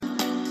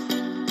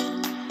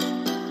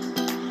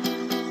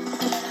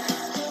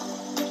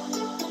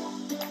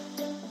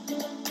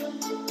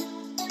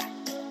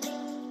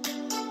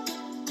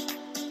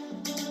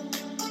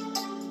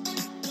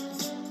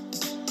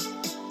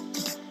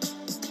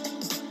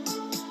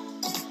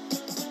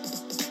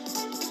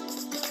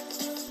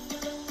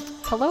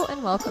Hello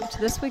and welcome to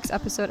this week's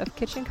episode of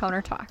Kitchen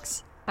Counter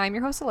Talks. I'm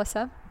your host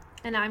Alyssa.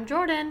 And I'm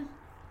Jordan.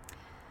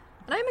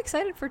 And I'm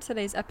excited for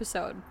today's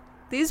episode.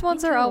 These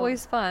ones are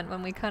always fun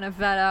when we kind of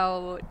vet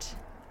out,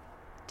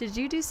 did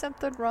you do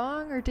something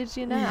wrong or did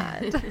you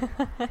not?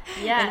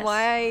 Yes. And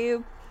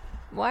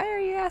why are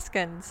you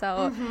asking?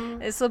 So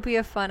this will be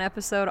a fun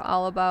episode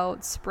all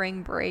about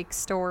spring break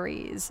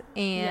stories.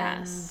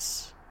 And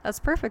that's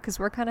perfect because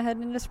we're kind of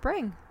heading into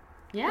spring.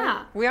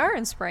 Yeah. We are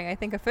in spring, I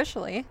think,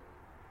 officially.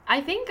 I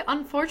think,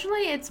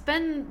 unfortunately, it's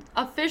been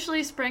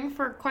officially spring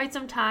for quite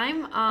some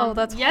time.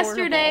 That's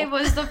yesterday horrible.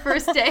 was the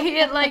first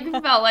day it,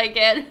 felt like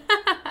it.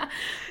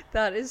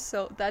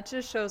 That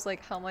just shows,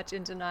 how much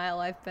in denial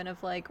I've been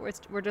of,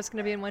 we're just going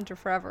to be in winter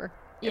forever.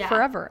 Yeah.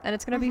 Forever. And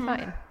it's going to be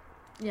fine.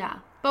 Yeah.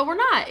 But we're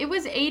not. It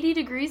was 80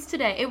 degrees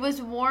today. It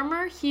was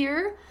warmer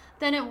here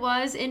than it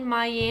was in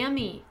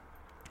Miami.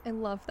 I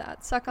love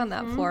that. Suck on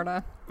that,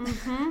 Florida.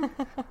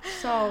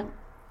 So...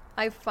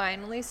 I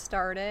finally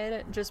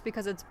started, just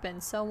because it's been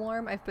so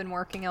warm, I've been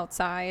working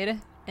outside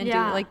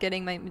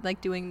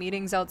and doing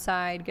meetings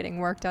outside, getting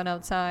work done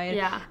outside.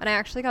 Yeah. And I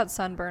actually got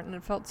sunburnt and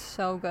it felt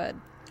so good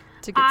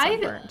to get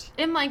sunburnt.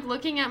 I'm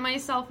looking at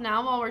myself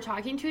now while we're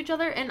talking to each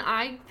other, and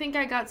I think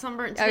I got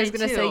sunburnt today. I was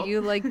going to say,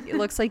 it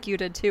looks like you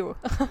did too.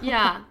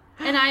 Yeah.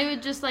 And I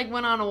would just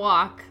went on a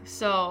walk.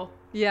 So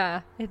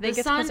yeah, I think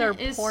it's because our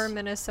poor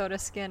Minnesota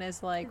skin is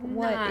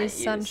what is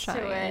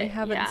sunshine? I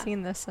haven't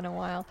seen this in a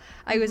while.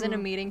 I was in a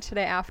meeting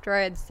today after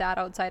I had sat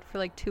outside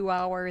for 2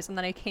 hours, and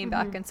then I came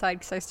back inside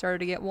because I started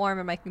to get warm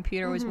and my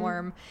computer was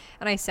warm,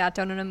 and I sat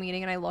down in a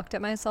meeting and I looked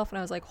at myself and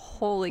I was like,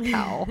 holy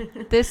cow,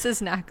 this is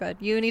not good.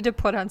 You need to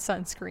put on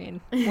sunscreen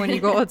when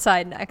you go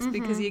outside next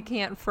because you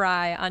can't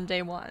fry on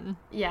day one.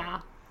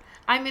 Yeah.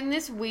 I'm in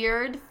this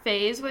weird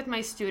phase with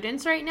my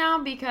students right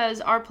now because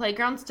our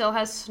playground still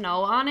has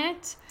snow on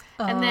it.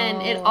 And then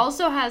it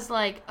also has,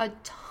 a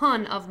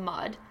ton of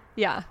mud.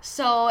 Yeah.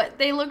 So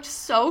they looked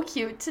so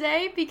cute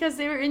today because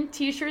they were in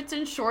T-shirts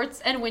and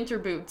shorts and winter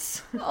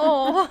boots.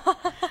 Oh.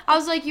 I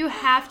was like, you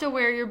have to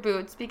wear your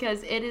boots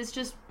because it is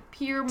just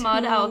pure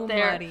mud out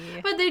there. Muddy.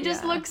 But they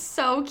just look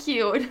so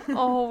cute.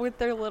 Oh, with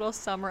their little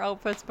summer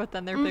outfits, but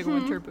then their big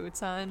winter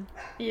boots on.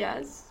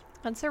 Yes.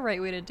 That's the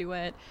right way to do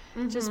it.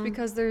 Just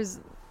because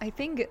I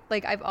think,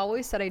 I've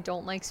always said I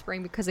don't like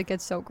spring because it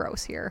gets so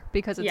gross here.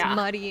 Because it's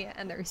muddy,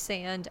 and there's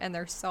sand, and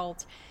there's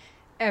salt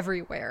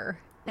everywhere.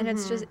 And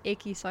it's just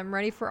icky. So I'm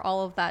ready for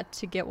all of that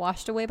to get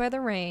washed away by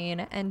the rain.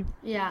 And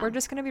we're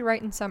just going to be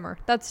right in summer.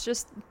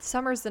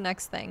 Summer's the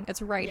next thing.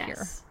 It's right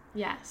here.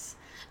 Yes.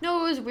 No,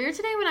 it was weird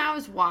today when I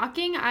was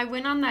walking. I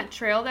went on that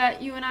trail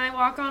that you and I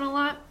walk on a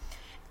lot.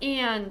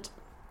 And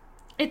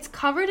it's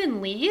covered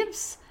in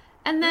leaves.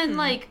 And then,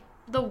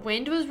 the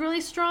wind was really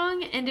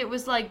strong, and it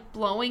was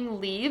blowing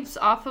leaves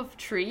off of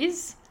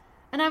trees,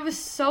 and I was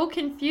so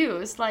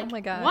confused. Oh my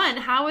gosh. One,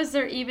 how is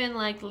there even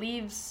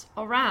leaves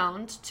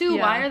around? Two,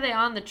 why are they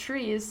on the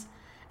trees?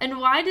 And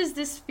why does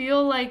this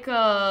feel like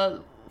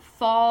a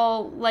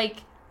fall,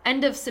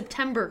 end of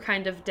September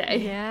kind of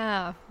day?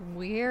 Yeah,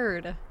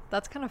 weird.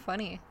 That's kind of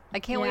funny. I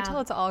can't wait till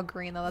it's all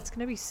green though. That's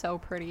gonna be so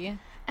pretty.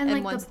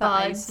 And once the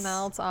ice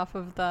melts off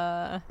of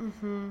the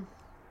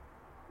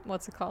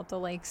what's it called? The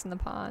lakes and the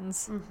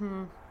ponds.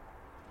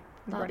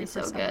 That'd be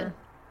so good.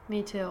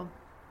 Me too.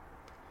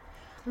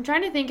 I'm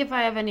trying to think if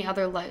I have any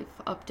other life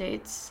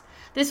updates.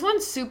 This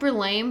one's super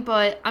lame,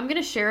 but I'm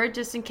going to share it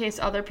just in case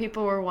other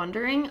people were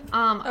wondering.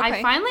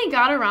 I finally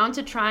got around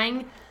to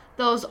trying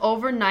those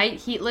overnight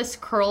heatless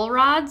curl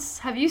rods.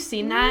 Have you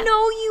seen that?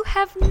 No, you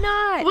have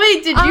not.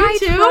 Wait, did you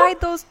too? I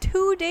tried those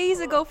 2 days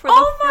ago for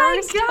the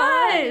first time.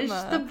 Oh my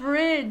gosh, the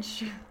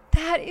bridge.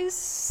 That is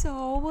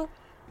so...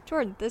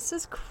 Jordan, this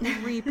is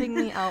creeping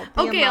me out.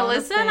 Okay,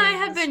 Alyssa and I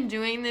have been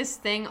doing this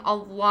thing a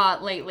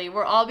lot lately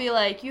where I'll be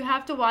like, you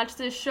have to watch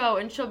this show.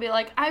 And she'll be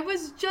like, I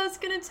was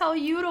just going to tell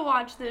you to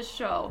watch this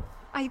show.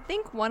 I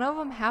think one of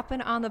them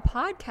happened on the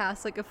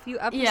podcast a few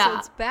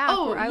episodes back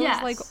where I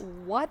was like,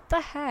 what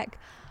the heck?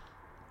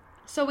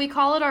 So we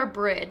call it our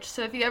bridge.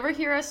 So if you ever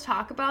hear us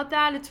talk about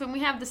that, it's when we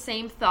have the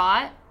same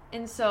thought.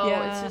 And so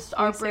it's just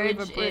our bridge.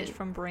 We have a bridge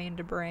from brain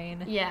to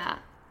brain. Yeah.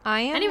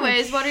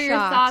 Anyways, what are your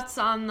thoughts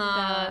on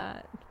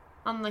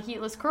the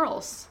heatless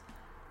curls?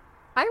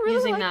 I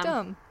really liked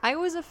them. I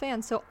was a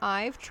fan. So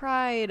I've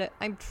tried.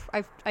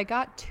 I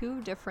got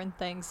 2 different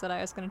things that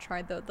I was going to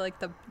try.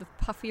 The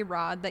puffy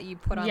rod that you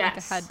put on a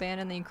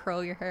headband and then you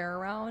curl your hair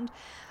around.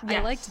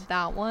 I liked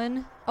that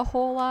one a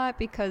whole lot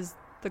because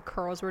the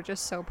curls were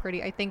just so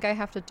pretty. I think I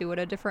have to do it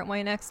a different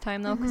way next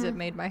time though because it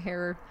made my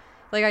hair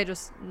I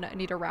just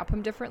need to wrap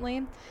them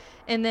differently.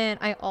 And then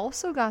I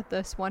also got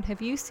this one.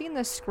 Have you seen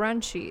the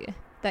scrunchie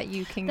that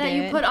you can get? That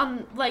you put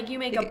on, you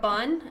make a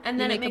bun, and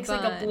then it makes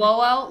a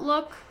blowout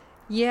look?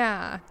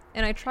 Yeah.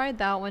 And I tried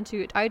that one,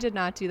 too. I did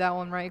not do that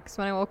one right, because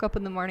when I woke up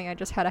in the morning, I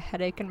just had a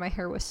headache, and my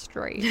hair was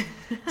straight.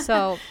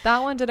 So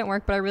that one didn't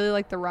work, but I really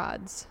like the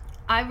rods.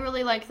 I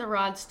really like the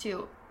rods,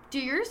 too. Do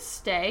yours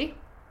stay?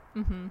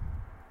 Mm-hmm.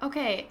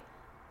 Okay.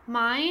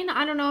 Mine,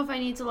 I don't know if I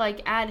need to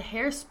like add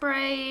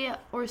hairspray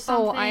or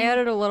something. Oh, I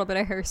added a little bit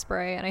of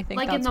hairspray, and I think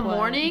like that's in the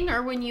morning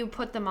or when you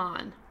put them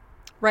on.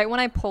 Right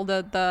when I pulled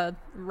the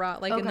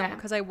rod, like Okay.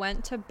 because I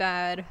went to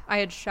bed. I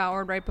had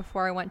showered right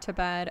before I went to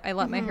bed. I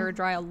let my hair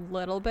dry a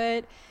little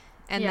bit,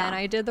 and then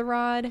I did the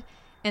rod.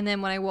 And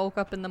then when I woke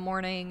up in the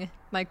morning,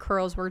 my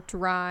curls were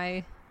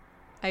dry.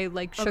 I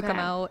like shook them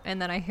out,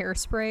 and then I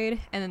hairsprayed,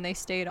 and then they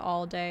stayed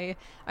all day.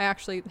 I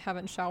actually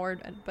haven't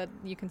showered, but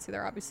you can see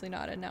they're obviously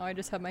knotted now. I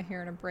just have my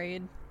hair in a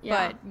braid.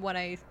 Yeah.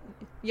 But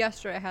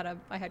yesterday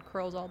I had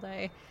curls all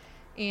day,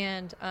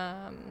 and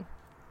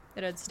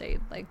it had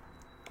stayed like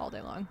all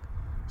day long.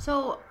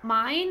 So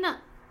mine,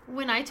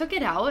 when I took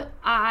it out,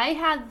 I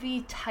had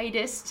the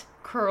tightest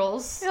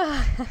curls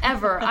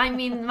ever. I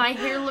mean, my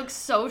hair looked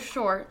so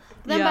short.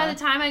 Then by the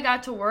time I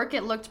got to work,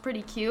 it looked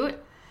pretty cute.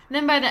 And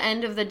then by the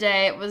end of the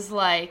day, it was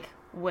like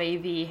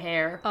wavy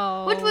hair,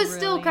 which was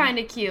still kind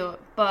of cute.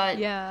 But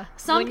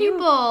some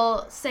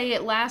people say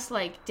it lasts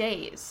like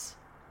days.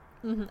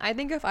 Mm-hmm. I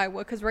think if I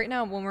would, because right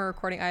now when we're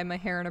recording, I have my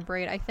hair in a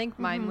braid. I think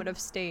mine would have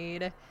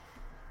stayed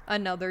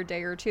another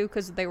day or two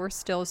because they were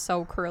still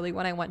so curly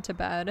when I went to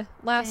bed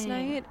last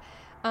night.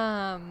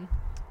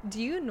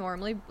 Do you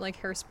normally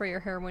like hairspray your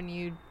hair when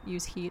you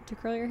use heat to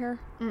curl your hair?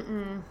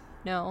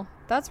 No,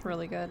 that's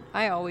really good.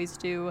 I always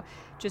do,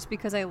 just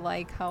because I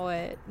like how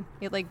it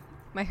like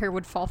my hair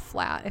would fall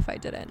flat if I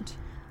didn't.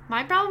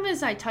 My problem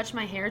is I touch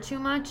my hair too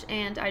much,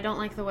 and I don't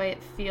like the way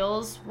it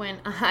feels when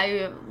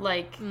I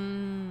like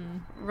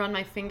run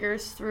my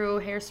fingers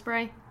through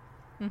hairspray.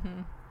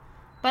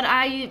 But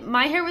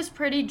my hair was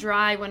pretty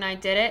dry when I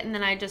did it, and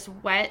then I just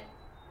wet,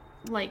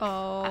 like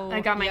I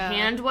got my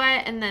hand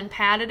wet and then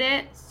patted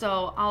it.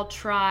 So I'll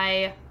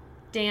try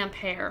damp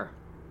hair.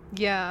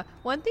 Yeah.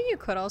 One thing you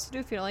could also do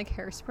if you don't like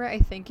hairspray, I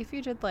think if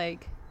you did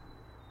like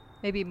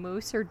maybe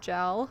mousse or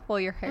gel while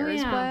your hair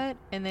is wet,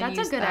 and then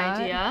that's a good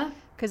idea.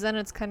 Because then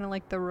it's kind of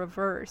like the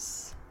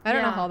reverse. I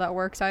don't know how that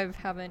works. I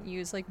haven't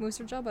used like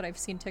mousse or gel, but I've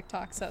seen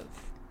TikToks of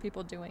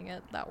people doing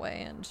it that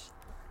way, and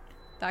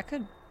that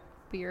could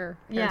be your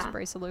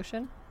hairspray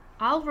solution.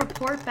 I'll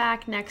report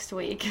back next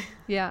week.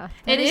 Yeah.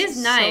 It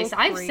is nice. So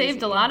I've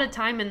saved a lot of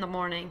time in the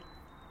morning.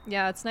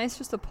 Yeah, it's nice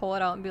just to pull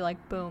it out and be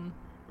like, boom.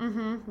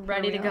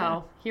 Ready to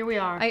go. Here we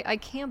are. I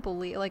can't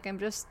believe, like,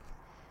 it's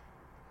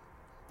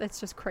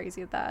just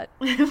crazy that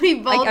we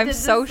both like, I'm did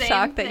so the same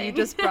shocked thing. that you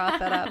just brought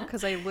that up,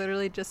 because I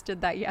literally just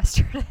did that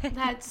yesterday.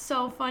 That's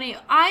so funny.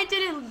 I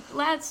did it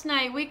last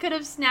night. We could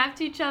have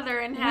snapped each other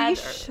and had. We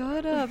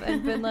should have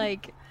and been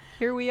like,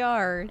 here we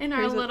are in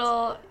our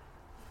little.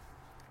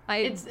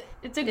 It's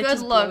a good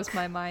just look. Blows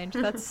my mind.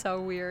 That's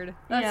so weird.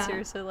 That's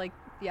seriously like,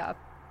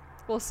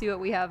 we'll see what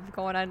we have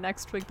going on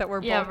next week that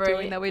we're both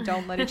doing that we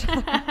don't let each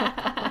other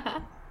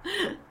know.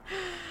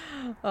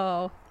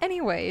 Oh,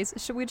 anyways,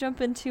 should we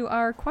jump into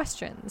our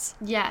questions?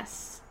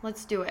 Yes,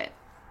 let's do it.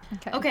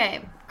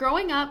 Okay.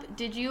 Growing up,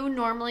 did you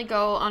normally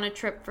go on a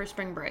trip for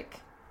spring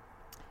break?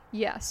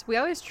 Yes, we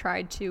always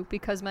tried to,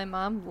 because my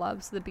mom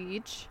loves the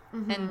beach,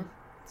 and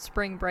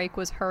spring break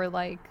was her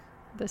like,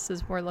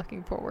 we're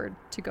looking forward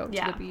to go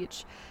to the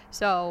beach.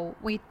 So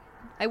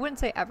I wouldn't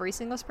say every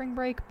single spring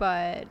break,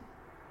 but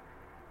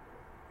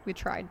we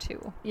tried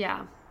to.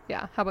 Yeah.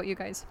 How about you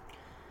guys?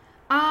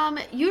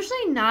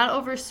 Usually not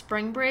over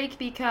spring break,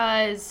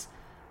 because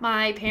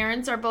my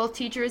parents are both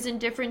teachers in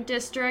different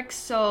districts,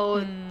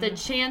 so the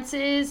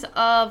chances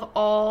of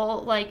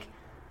all, like,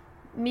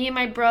 me and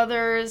my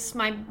brothers,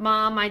 my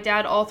mom, my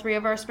dad, all three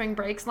of our spring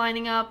breaks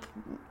lining up,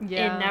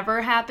 it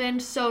never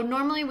happened. So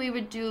normally we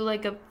would do,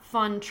 like, a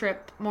fun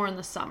trip more in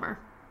the summer.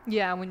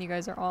 Yeah, when you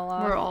guys are all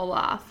off. We're all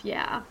off,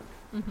 yeah.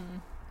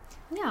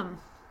 Yeah.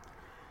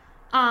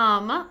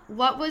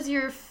 What was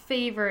your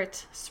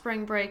favorite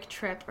spring break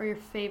trip or your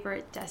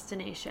favorite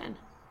destination?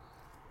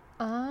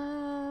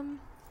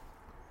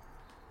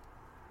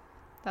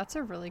 That's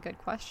a really good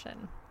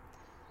question.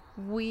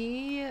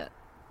 I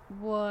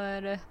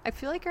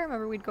feel like I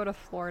remember we'd go to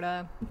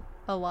Florida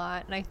a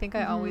lot, and I think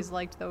I always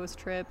liked those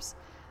trips.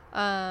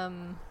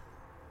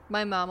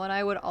 My mom and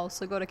I would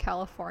also go to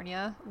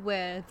California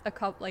with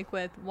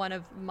with one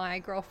of my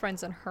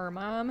girlfriends and her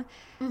mom.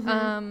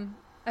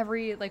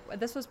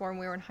 This was when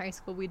we were in high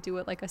school, we'd do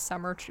it like a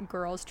summer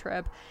girls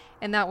trip,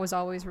 and that was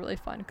always really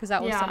fun, because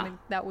that was something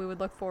that we would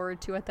look forward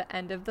to at the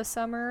end of the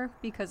summer,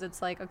 because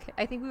it's like, okay,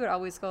 I think we would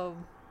always go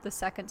the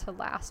second to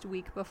last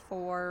week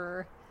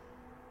before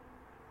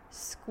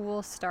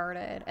school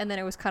started, and then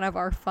it was kind of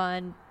our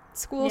fun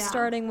school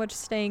starting, which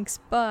stinks,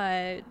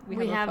 but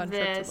we have a fun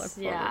trip to look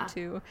forward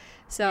to.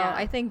 So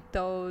I think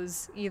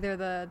those, either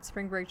the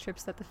spring break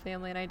trips that the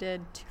family and I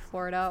did to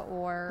Florida,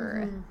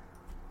 or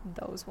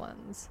those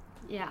ones.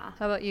 Yeah.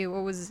 How about you?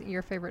 What was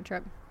your favorite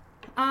trip?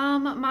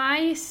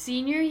 My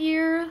senior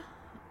year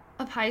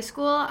of high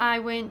school, I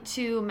went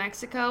to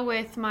Mexico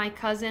with my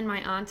cousin,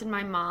 my aunt, and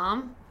my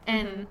mom,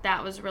 and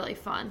that was really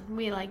fun.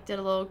 We did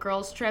a little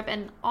girls trip,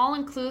 and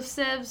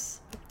all-inclusives,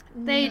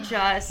 they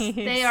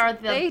are the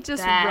they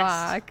just best.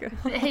 Rock.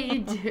 They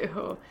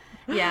do.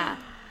 Yeah.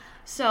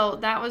 So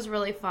that was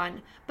really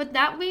fun. But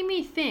that made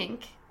me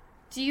think,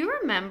 Do you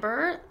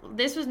remember,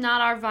 this was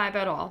not our vibe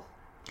at all,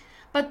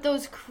 but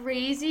those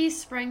crazy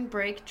spring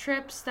break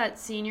trips that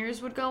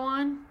seniors would go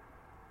on?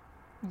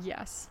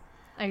 Yes.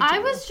 I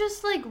was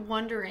just like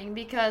wondering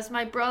because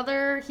my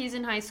brother, he's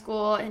in high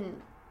school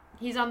and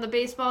he's on the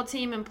baseball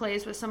team and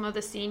plays with some of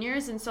the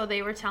seniors, and so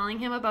they were telling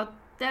him about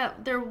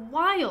their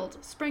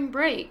wild spring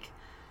break.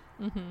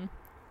 Mm-hmm.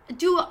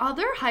 Do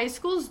other high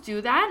schools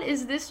do that?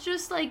 Is this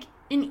just like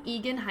an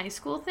Eagan High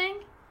School thing?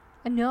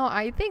 No,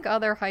 I think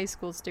other high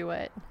schools do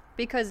it.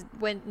 Because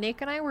when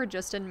Nick and I were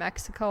just in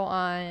Mexico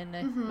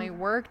on my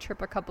work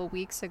trip a couple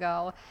weeks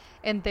ago,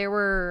 and there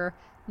were,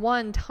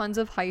 tons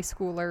of high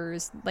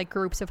schoolers, like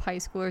groups of high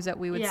schoolers that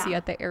we would see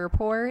at the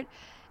airport.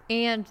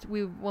 And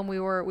when we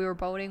were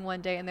boating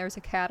one day, and there was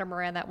a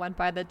catamaran that went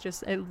by that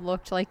just, it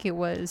looked like it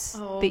was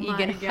the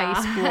Eagan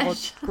High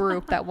School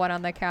group that went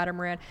on the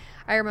catamaran.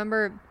 I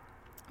remember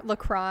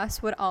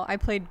lacrosse I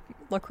played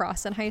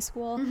lacrosse in high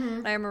school,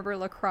 and I remember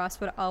lacrosse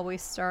would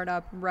always start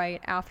up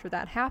right after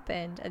that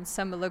happened, and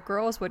some of the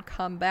girls would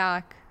come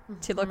back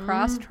to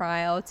lacrosse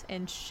tryouts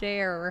and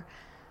share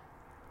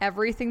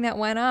everything that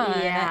went on,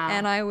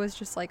 and I was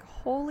just like,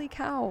 holy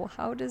cow,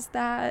 how does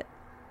that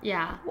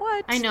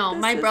what? I know.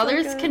 My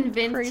brother's like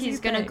convinced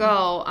he's going to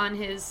go on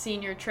his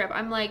senior trip.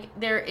 I'm like,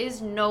 there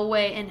is no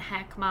way in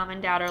heck mom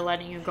and dad are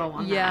letting you go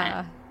on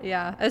that.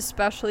 Yeah,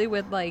 especially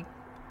with like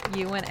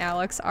you and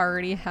Alex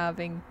already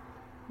having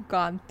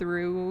gone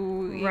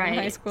through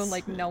high school and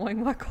like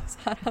knowing what goes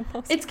on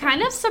those It's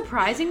kind of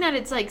surprising that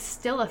it's like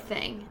still a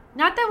thing.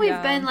 Not that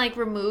we've been like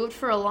removed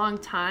for a long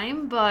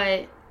time,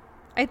 but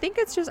I think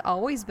it's just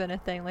always been a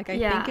thing. Like I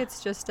think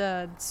it's just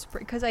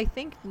because I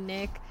think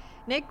Nick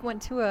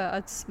went to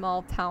a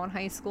small town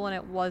high school, and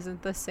it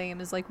wasn't the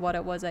same as like what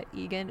it was at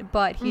Eagan,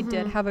 but he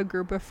did have a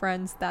group of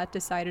friends that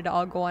decided to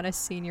all go on a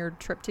senior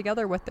trip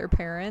together with their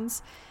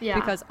parents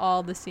because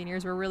all the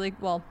seniors were really,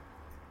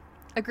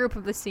 a group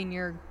of the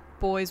senior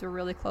boys were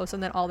really close,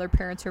 and then all their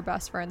parents were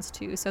best friends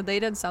too, so they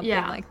did something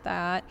like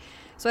that.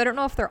 So I don't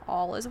know if they're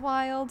all as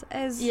wild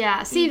as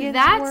see,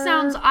 that were.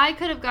 Sounds, I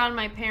could have gotten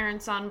my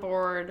parents on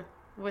board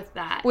with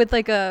that, with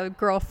like a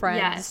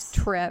girlfriend's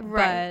trip,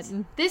 but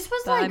this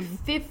was like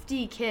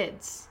 50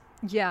 kids.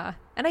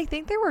 And I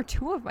think there were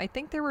two of them. I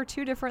think there were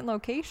two different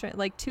locations,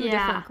 like two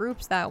different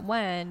groups that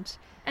went,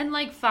 and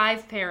like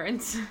 5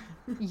 parents.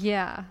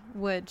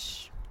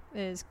 Which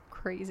is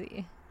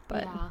crazy,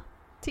 but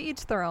to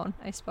each their own,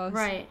 I suppose.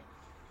 Right.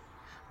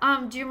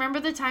 Do you remember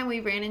the time we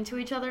ran into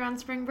each other on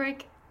spring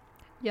break?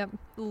 Yep,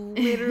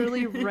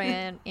 literally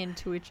ran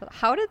into each other.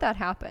 How did that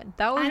happen?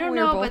 That was I don't when we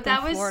know, were both but that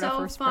in was Florida so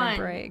for spring fun.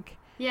 Break.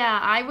 Yeah,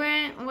 I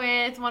went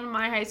with one of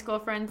my high school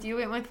friends. You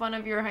went with one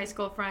of your high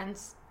school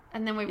friends.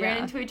 And then we ran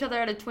into each other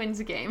at a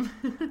Twins game.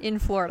 In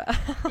Florida.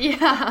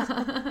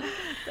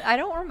 I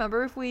don't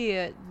remember if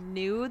we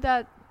knew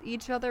that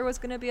each other was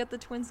going to be at the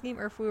Twins game,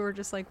 or if we were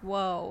just like,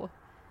 whoa,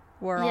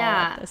 we're all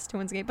at this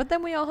Twins game. But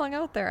then we all hung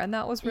out there, and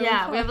that was really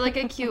fun. We have like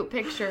a cute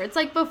picture. It's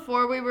like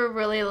before we were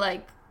really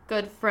like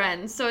good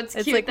friends, so it's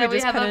cute like that we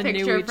have a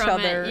picture from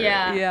other. it.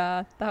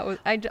 That was.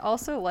 I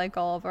also like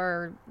all of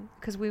our,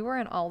 because we were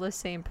in all the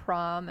same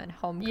prom and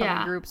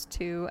homecoming groups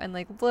too, and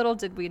like little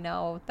did we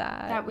know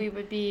that we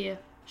would be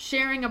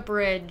sharing a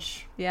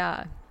bridge.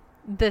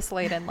 This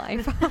late in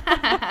life.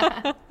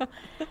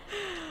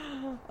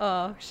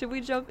 Should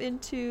we jump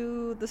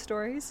into the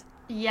stories?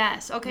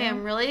 Yes. Okay,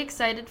 I'm really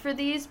excited for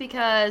these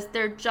because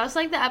they're just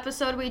like the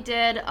episode we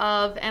did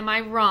of Am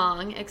I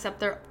Wrong, except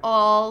they're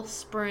all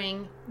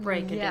spring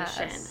break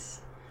edition.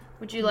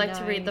 Would you like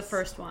to read the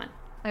first one?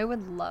 I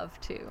would love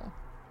to.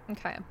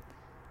 Okay.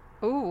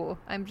 Ooh,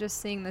 I'm just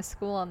seeing the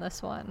school on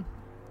this one.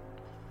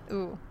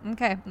 Ooh,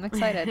 okay, I'm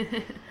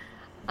excited.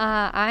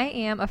 I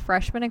am a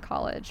freshman in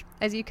college.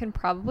 As you can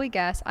probably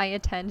guess, I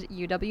attend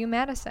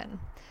UW-Madison.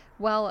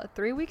 Well,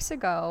 3 weeks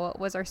ago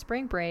was our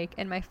spring break,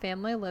 and my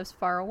family lives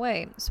far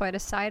away, so I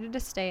decided to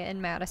stay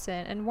in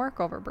Madison and work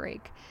over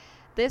break.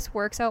 This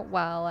works out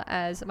well,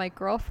 as my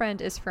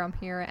girlfriend is from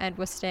here and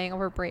was staying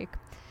over break.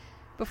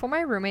 Before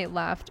my roommate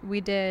left,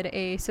 we did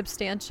a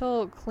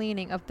substantial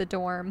cleaning of the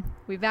dorm.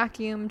 We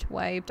vacuumed,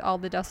 wiped all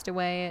the dust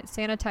away,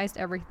 sanitized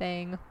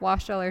everything,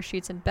 washed all our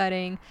sheets and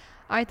bedding.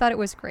 I thought it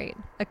was great.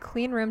 A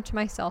clean room to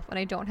myself, and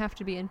I don't have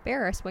to be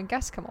embarrassed when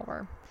guests come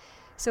over.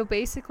 So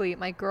basically,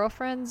 my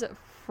girlfriend's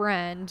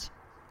friend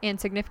and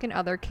significant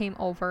other came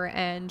over,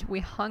 and we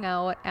hung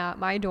out at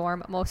my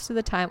dorm most of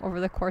the time over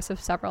the course of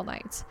several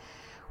nights.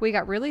 We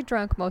got really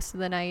drunk most of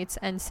the nights,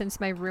 and since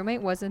my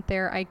roommate wasn't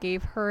there, I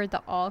gave her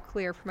the all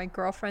clear for my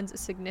girlfriend's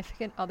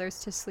significant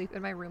others to sleep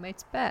in my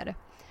roommate's bed.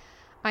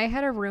 I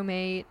had a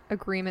roommate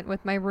agreement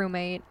with my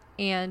roommate,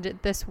 and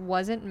this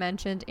wasn't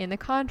mentioned in the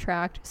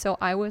contract, so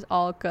I was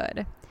all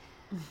good.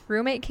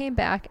 Roommate came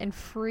back and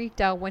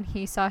freaked out when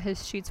he saw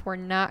his sheets were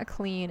not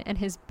clean and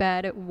his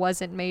bed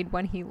wasn't made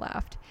when he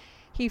left.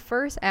 He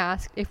first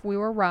asked if we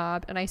were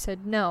robbed, and I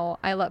said no,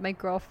 I let my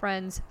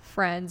girlfriend's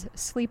friends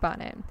sleep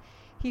on it.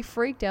 He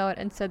freaked out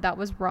and said that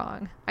was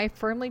wrong. I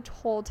firmly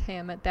told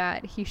him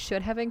that he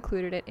should have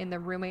included it in the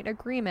roommate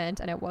agreement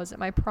and it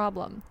wasn't my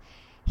problem.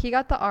 He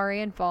got the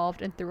RA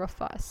involved and threw a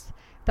fuss.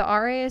 The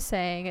RA is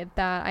saying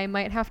that I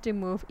might have to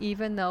move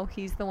even though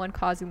he's the one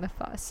causing the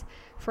fuss.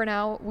 For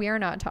now, we are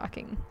not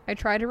talking. I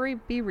try to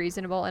be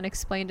reasonable and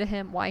explain to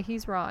him why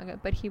he's wrong,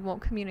 but he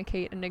won't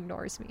communicate and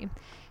ignores me.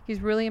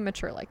 He's really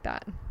immature like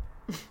that.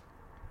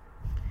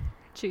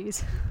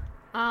 Jeez.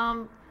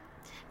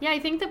 Yeah, I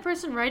think the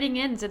person writing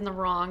in's in the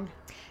wrong.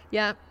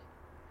 Yeah.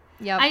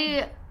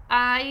 Yep.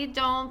 I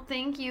don't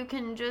think you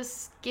can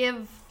just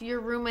give your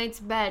roommate's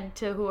bed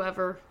to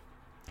whoever.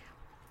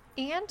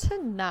 And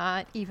to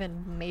not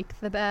even make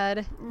the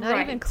bed,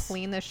 not even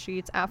clean the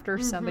sheets after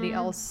somebody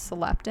else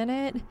slept in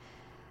it.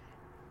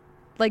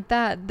 Like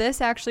that,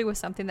 this actually was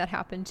something that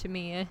happened to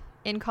me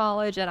in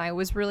college, and I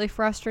was really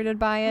frustrated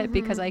by it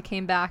because I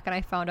came back and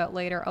I found out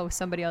later, oh,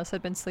 somebody else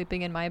had been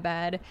sleeping in my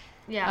bed.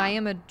 Yeah. I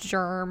am a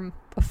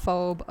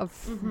germphobe,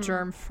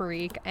 germ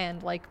freak,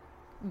 and like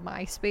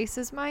my space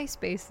is my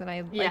space, and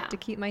I like to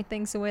keep my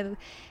things away.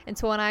 And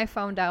so when I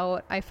found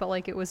out, I felt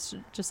like it was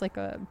just like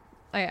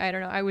I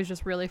don't know, I was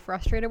just really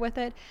frustrated with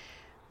it.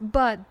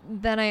 But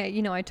then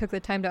I took the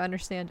time to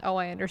understand,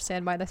 I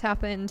understand why this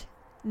happened.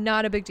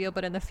 Not a big deal,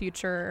 but in the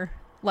future,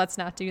 let's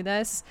not do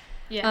this.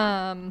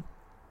 Yeah.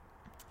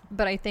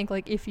 But I think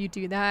like if you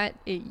do that,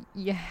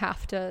 you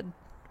have to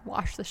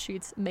wash the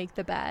sheets, make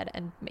the bed,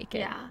 and make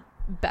it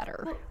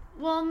better.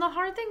 Well, and the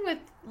hard thing with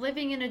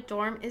living in a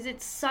dorm is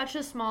it's such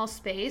a small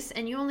space,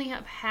 and you only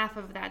have half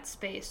of that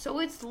space. So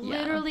it's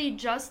literally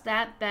just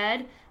that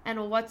bed,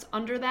 and what's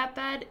under that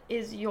bed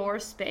is your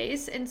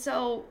space. And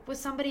so with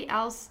somebody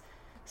else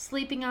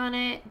sleeping on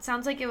it, it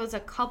sounds like it was a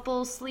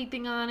couple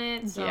sleeping on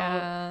it. So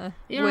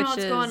you don't know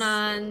what's going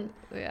on.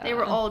 Yeah. They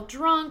were all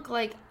drunk.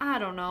 Like, I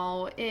don't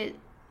know. It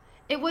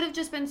would have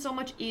just been so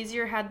much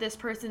easier had this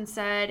person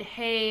said,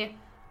 hey,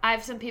 I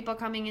have some people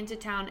coming into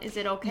town. Is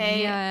it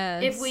okay?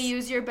 Yes. If we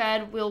use your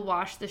bed, we'll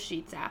wash the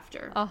sheets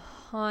after.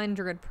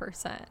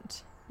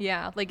 100%.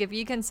 Yeah. Like if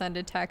you can send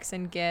a text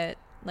and get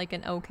like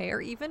an okay,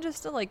 or even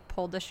just to like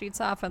pull the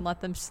sheets off and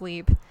let them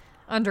sleep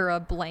under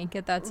a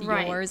blanket that's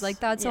yours. Like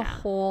that's a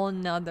whole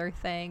nother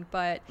thing.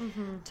 But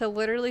to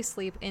literally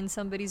sleep in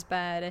somebody's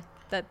bed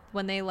that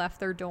when they left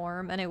their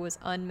dorm and it was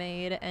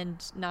unmade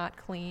and not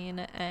clean,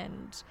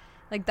 and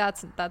like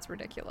that's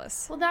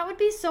ridiculous. Well, that would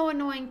be so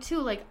annoying too.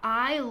 Like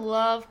I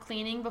love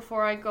cleaning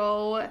before I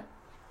go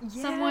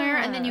somewhere,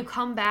 and then you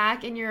come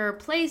back and your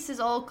place is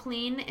all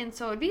clean, and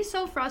so it'd be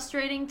so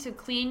frustrating to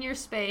clean your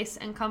space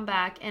and come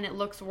back and it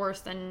looks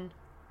worse than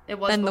it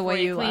was than before the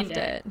way you left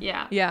it.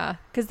 Yeah,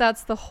 because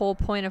that's the whole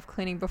point of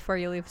cleaning before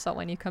you leave. So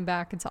when you come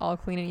back, it's all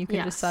clean and you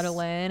can just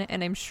settle in.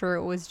 And I'm sure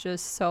it was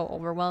just so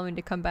overwhelming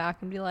to come back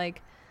and be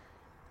like,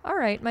 all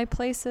right, my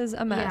place is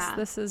a mess.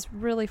 This is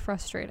really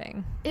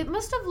frustrating. It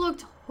must have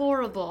looked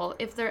horrible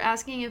if they're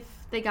asking if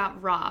they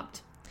got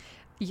robbed.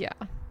 Yeah.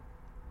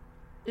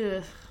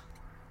 Ugh.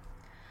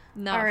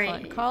 Not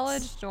fun.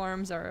 College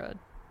dorms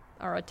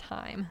are a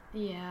time.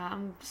 Yeah,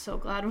 I'm so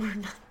glad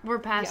we're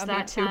past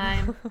that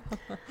time.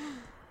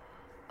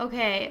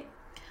 Okay.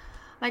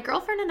 My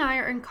girlfriend and I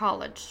are in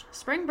college.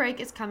 Spring break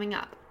is coming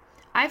up.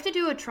 I have to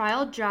do a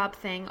trial job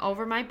thing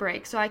over my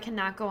break, so I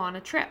cannot go on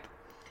a trip.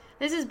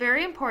 This is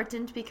very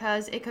important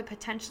because it could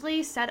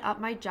potentially set up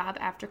my job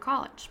after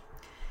college.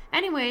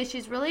 Anyway,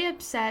 she's really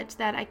upset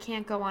that I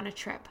can't go on a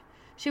trip.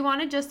 She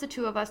wanted just the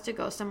two of us to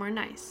go somewhere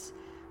nice.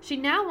 She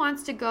now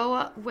wants to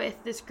go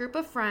with this group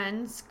of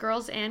friends,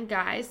 girls and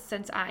guys,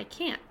 since I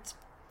can't.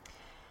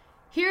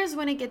 Here's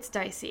when it gets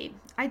dicey.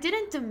 I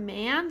didn't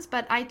demand,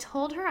 but I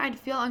told her I'd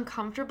feel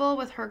uncomfortable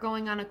with her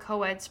going on a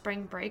co-ed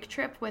spring break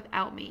trip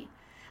without me.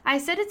 I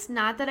said it's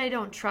not that I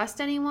don't trust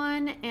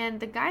anyone, and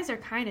the guys are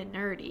kind of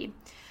nerdy,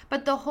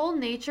 but the whole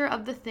nature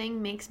of the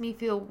thing makes me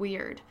feel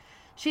weird.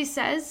 She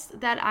says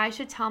that I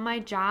should tell my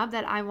job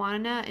that I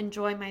want to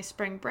enjoy my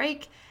spring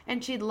break,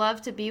 and she'd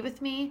love to be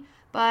with me,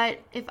 but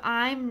if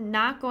I'm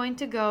not going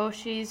to go,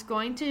 she's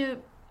going to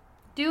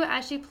do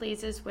as she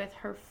pleases with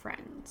her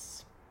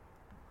friends.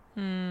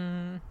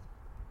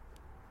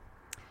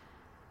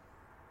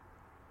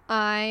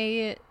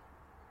 I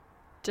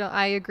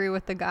agree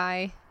with the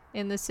guy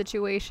in this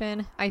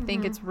situation. I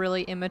think it's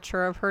really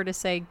immature of her to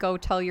say, go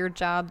tell your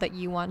job that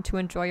you want to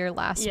enjoy your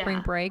last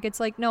spring break. It's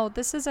like, no,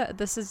 this is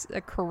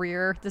a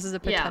career. This is a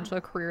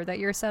potential career that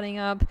you're setting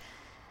up.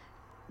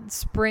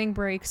 Spring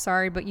break,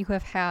 sorry, but you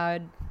have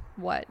had,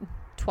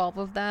 12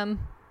 of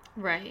them?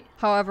 Right.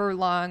 However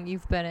long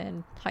you've been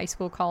in high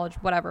school, college,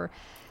 whatever.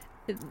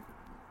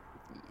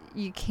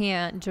 You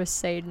can't just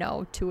say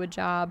no to a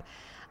job.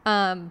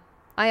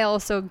 I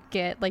also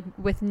get, like,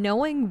 with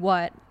knowing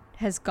what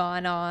has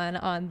gone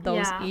on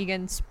those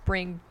Egan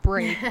spring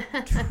break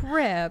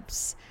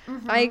trips,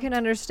 I can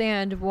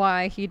understand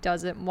why he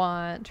doesn't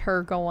want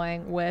her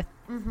going with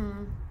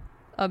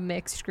a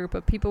mixed group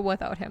of people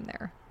without him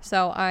there.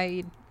 So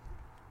I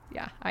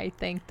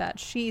think that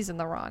she's in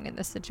the wrong in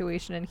this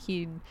situation, and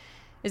he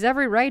is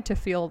every right to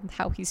feel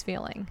how he's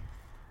feeling.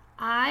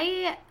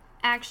 I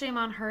actually am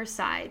on her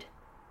side.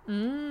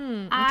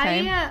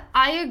 Okay.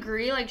 I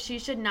agree. Like, she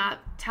should not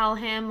tell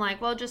him, like,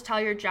 well, just tell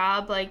your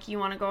job, like, you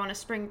want to go on a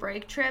spring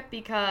break trip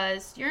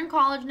because you're in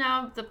college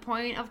now. The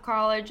point of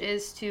college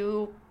is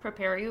to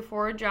prepare you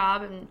for a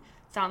job, and it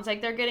sounds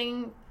like they're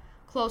getting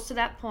close to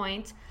that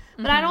point.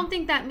 But I don't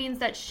think that means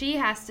that she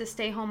has to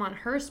stay home on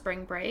her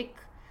spring break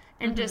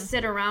and just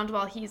sit around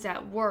while he's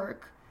at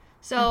work.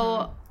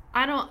 So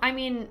I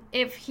mean,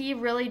 if he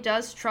really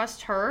does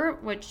trust her,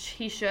 which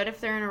he should if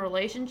they're in a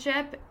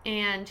relationship,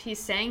 and he's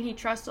saying he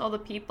trusts all the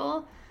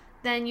people,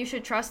 then you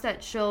should trust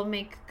that she'll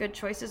make good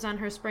choices on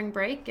her spring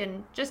break.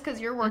 And just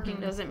because you're working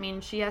doesn't mean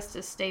she has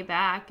to stay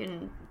back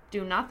and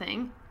do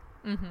nothing.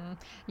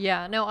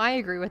 Yeah, no, I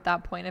agree with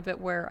that point of it,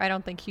 where I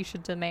don't think he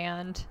should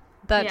demand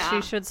that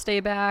she should stay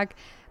back,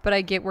 but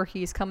I get where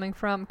he's coming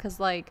from, because,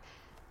 like,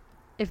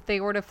 if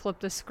they were to flip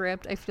the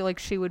script, I feel like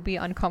she would be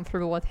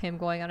uncomfortable with him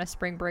going on a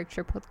spring break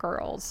trip with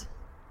girls.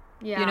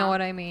 Yeah. You know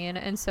what I mean?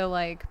 And so,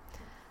 like,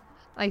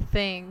 I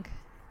think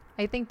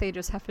they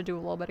just have to do a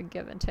little bit of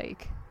give and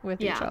take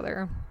with each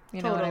other.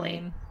 You know what I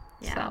mean?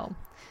 Yeah. So,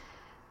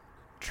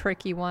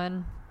 tricky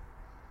one.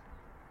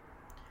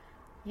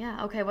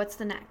 Yeah. Okay, what's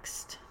the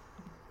next?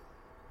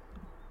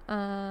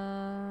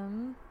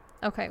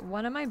 Okay,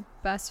 one of my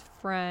best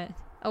friend.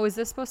 Oh, is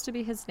this supposed to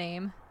be his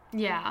name?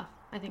 Yeah,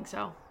 I think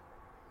so.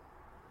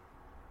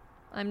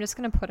 I'm just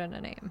going to put in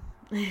a name.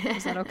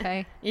 Is that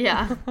okay?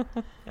 Yeah.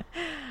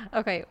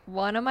 Okay,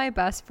 one of my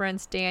best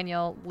friends,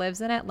 Daniel,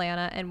 lives in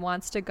Atlanta and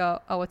wants to go.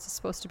 Oh, it's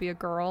supposed to be a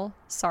girl?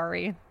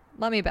 Sorry.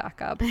 Let me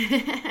back up.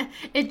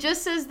 It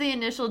just says the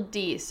initial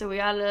D, so we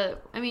gotta,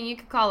 I mean, you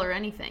could call her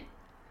anything.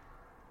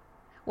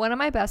 One of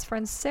my best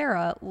friends,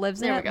 Sarah,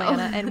 lives in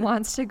Atlanta and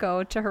wants to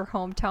go to her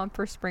hometown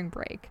for spring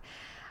break.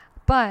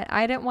 But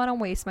I didn't want to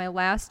waste my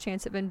last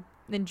chance of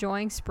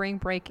enjoying spring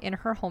break in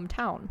her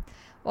hometown.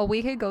 Well,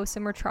 we could go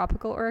somewhere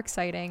tropical or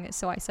exciting,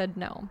 so I said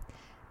no.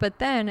 But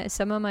then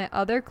some of my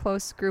other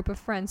close group of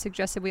friends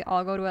suggested we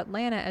all go to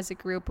Atlanta as a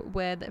group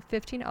with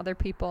 15 other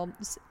people,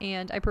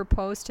 and I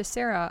proposed to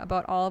Sarah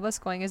about all of us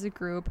going as a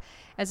group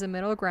as a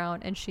middle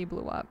ground, and she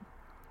blew up,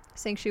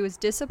 saying she was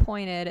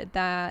disappointed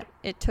that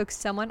it took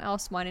someone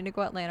else wanting to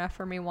go to Atlanta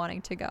for me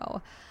wanting to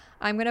go.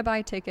 I'm going to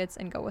buy tickets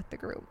and go with the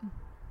group.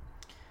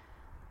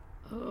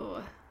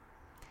 Oh.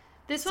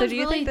 So do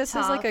you think this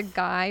is like a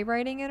guy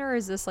writing it, or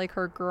is this like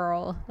her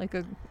girl, like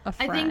a friend?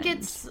 I think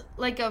it's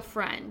like a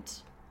friend.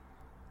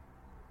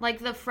 Like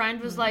the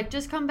friend was like,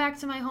 just come back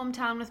to my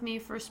hometown with me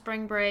for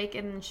spring break.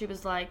 And she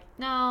was like,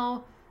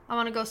 no, I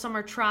want to go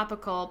somewhere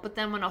tropical. But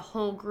then when a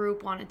whole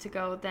group wanted to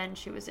go, then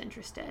she was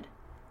interested.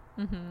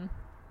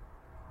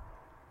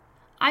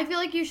 I feel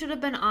like you should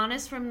have been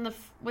honest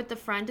with the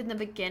friend in the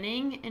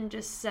beginning and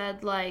just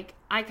said, like,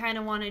 I kind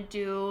of want to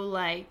do,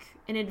 like,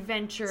 an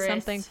adventurous...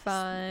 something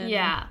fun.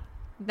 Yeah.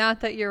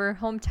 Not that your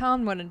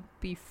hometown wouldn't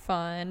be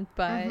fun,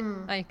 but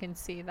I can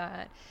see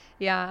that.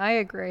 Yeah, I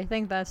agree. I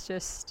think that's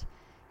just...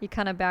 you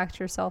kind of backed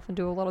yourself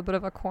into a little bit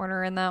of a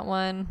corner in that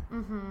one,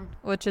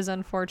 which is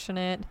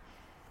unfortunate.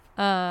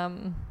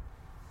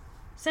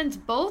 Since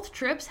both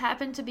trips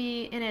happen to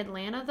be in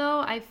Atlanta, though,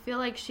 I feel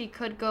like she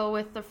could go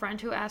with the friend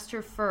who asked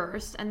her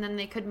first, and then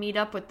they could meet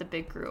up with the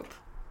big group.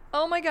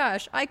 Oh my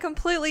gosh, I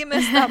completely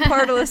missed that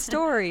part of the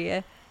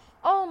story.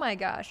 Oh my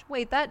gosh.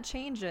 Wait, that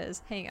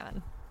changes. Hang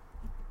on.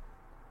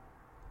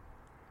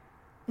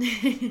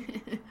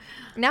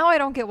 Now I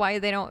don't get why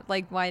they don't,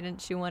 like, why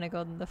didn't she want to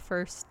go the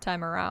first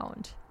time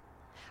around?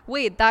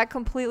 Wait, that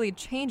completely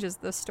changes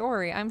the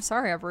story. I'm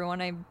sorry,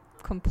 everyone. I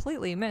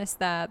completely missed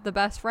that. The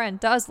best friend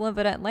does live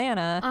in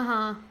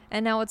Atlanta.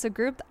 And now it's a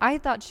group. I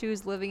thought she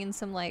was living in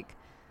some, like,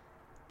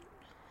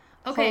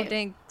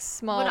 podink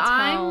small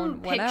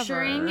town, whatever. I'm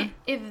picturing,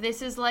 if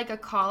this is like a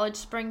college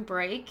spring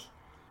break,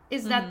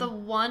 is that the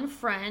one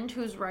friend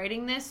who's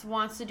writing this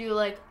wants to do,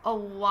 like, a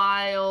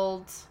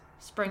wild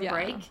spring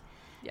break.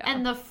 Yeah.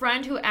 And the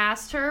friend who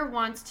asked her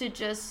wants to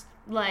just,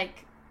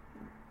 like,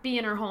 be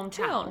in her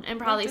hometown and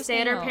probably stay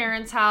at her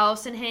parents'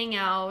 house and hang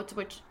out,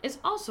 which is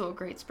also a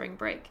great spring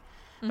break.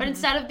 But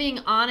instead of being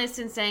honest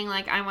and saying,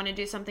 like, I want to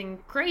do something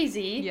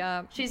crazy,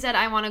 she said,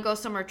 I want to go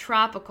somewhere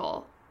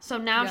tropical. So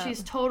now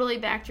she's totally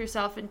backed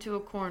herself into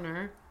a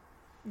corner.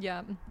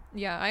 Yeah.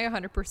 Yeah, I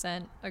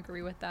 100%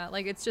 agree with that.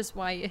 Like, it's just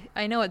why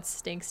I know it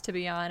stinks to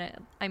be honest.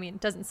 I mean, it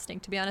doesn't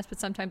stink to be honest,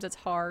 but sometimes it's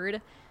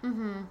hard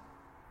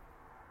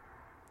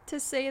to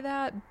say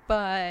that.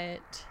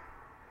 But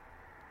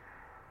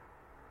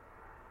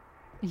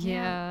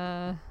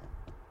yeah.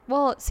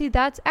 Well, see,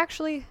 that's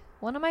actually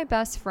one of my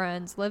best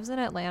friends lives in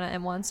Atlanta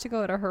and wants to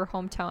go to her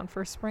hometown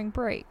for spring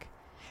break.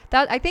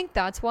 I think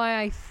that's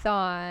why I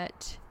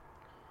thought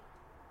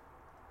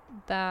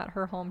that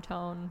her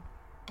hometown,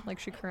 like,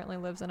 she currently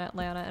lives in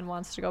Atlanta and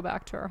wants to go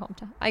back to her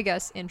hometown. I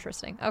guess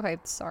interesting. Okay,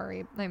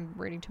 sorry. I'm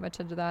reading too much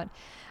into that.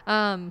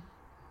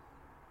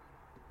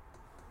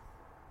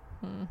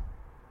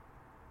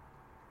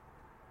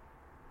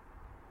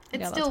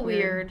 It's still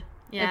weird.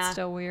 Yeah. It's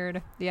still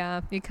weird.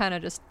 Yeah, you kind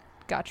of just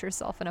got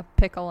yourself in a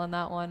pickle in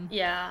that one.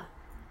 Yeah.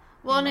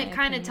 Well, and it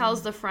kind of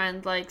tells the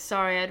friend, like,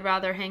 sorry, I'd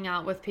rather hang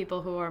out with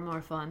people who are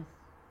more fun.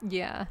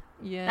 Yeah.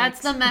 Yeah.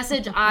 That's the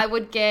message I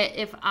would get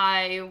if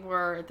I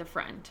were the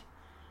friend.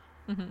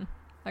 Mm-hmm.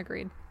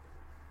 Agreed.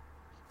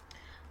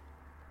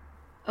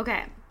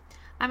 Okay.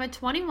 I'm a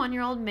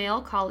 21-year-old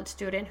male college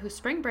student whose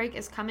spring break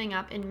is coming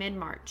up in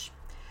mid-March.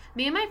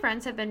 Me and my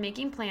friends have been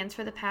making plans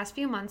for the past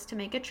few months to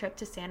make a trip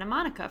to Santa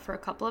Monica for a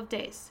couple of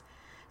days,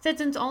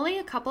 since it's only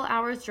a couple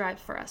hours drive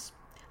for us.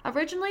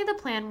 Originally, the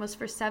plan was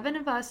for 7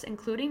 of us,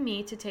 including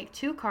me, to take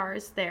 2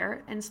 cars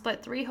there and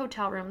split 3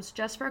 hotel rooms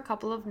just for a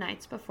couple of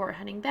nights before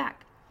heading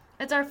back.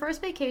 It's our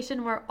first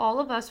vacation where all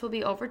of us will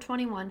be over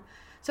 21,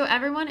 so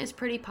everyone is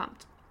pretty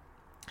pumped.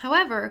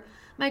 However,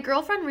 my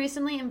girlfriend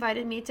recently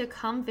invited me to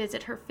come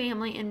visit her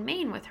family in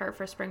Maine with her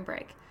for spring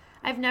break.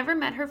 I've never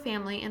met her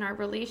family, and our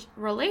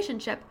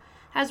relationship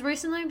has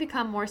recently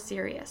become more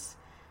serious.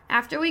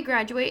 After we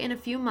graduate in a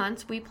few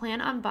months, we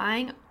plan on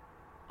buying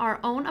our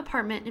own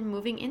apartment and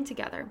moving in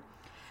together.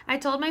 I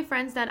told my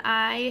friends that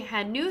I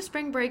had new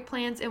spring break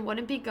plans and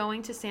wouldn't be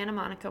going to Santa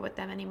Monica with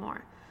them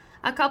anymore.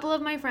 A couple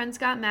of my friends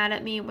got mad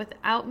at me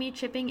without me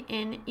chipping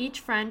in. Each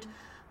friend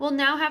will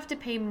now have to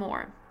pay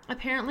more.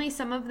 Apparently,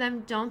 some of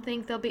them don't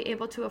think they'll be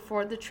able to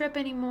afford the trip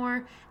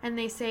anymore, and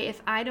they say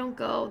if I don't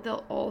go,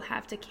 they'll all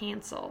have to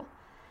cancel.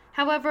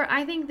 However,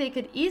 I think they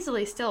could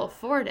easily still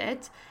afford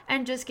it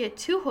and just get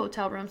 2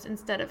 hotel rooms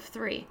instead of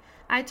 3.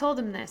 I told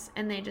them this,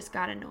 and they just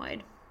got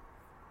annoyed.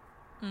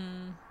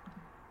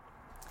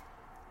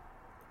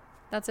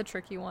 That's a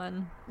tricky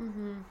one.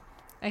 Mm-hmm.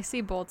 I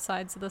see both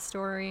sides of the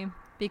story,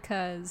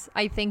 because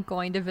I think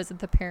going to visit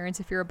the parents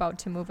if you're about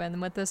to move in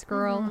with this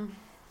girl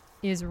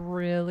is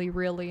really,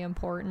 really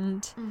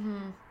important.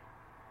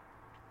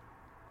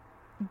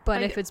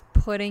 But if it's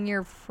putting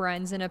your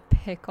friends in a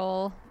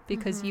pickle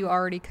because you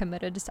already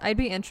committed, I'd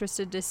be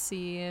interested to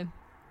see,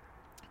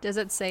 does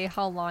it say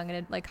how long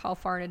and like how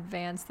far in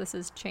advance this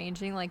is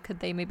changing? Like, could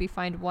they maybe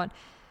find one?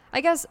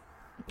 I guess,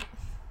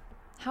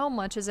 how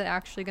much is it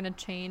actually going to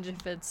change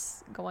if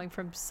it's going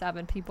from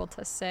 7 people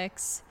to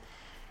 6?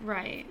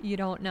 Right. You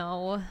don't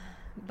know.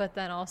 But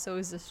then also,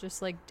 is this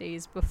just like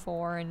days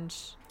before, and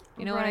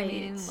you know what I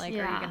mean? Like,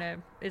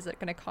 is it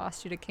gonna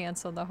cost you to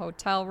cancel the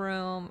hotel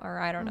room, or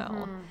I don't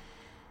know.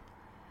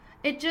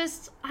 It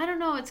just, I don't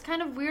know, it's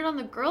kind of weird on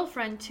the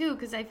girlfriend too,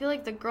 because I feel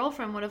like the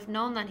girlfriend would have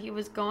known that he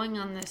was going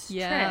on this trip.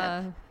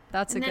 Yeah,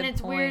 that's a good point. And then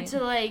it's weird to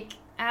like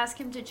ask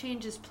him to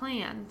change his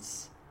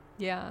plans.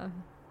 Yeah.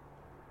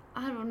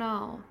 I don't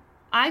know.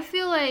 I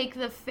feel like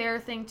the fair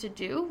thing to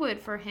do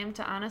would for him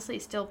to honestly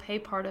still pay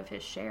part of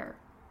his share.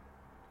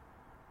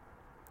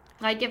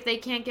 Like, if they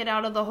can't get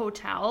out of the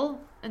hotel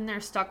and they're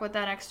stuck with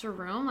that extra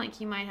room, like,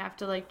 he might have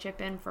to, like, chip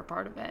in for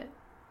part of it.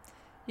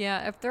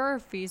 Yeah, if there are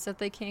fees that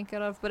they can't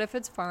get off, but if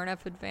it's far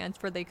enough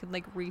advanced where they could,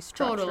 like,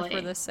 restructure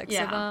for the 6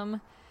 of them,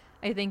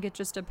 I think it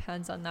just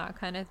depends on that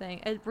kind of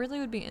thing. It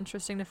really would be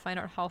interesting to find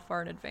out how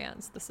far in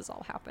advance this is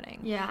all happening.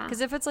 Yeah.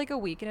 Because if it's, like, a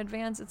week in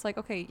advance, it's like,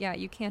 okay, yeah,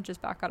 you can't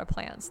just back out of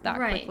plans that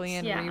quickly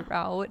and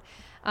reroute.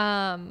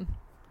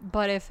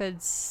 But if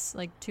it's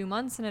like 2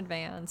 months in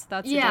advance,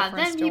 that's a different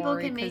story. Yeah, then people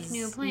can make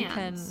new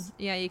plans.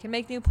 You can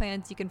make new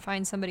plans. You can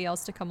find somebody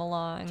else to come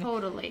along.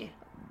 Totally.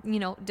 You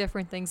know,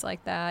 different things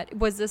like that.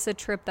 Was this a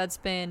trip that's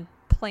been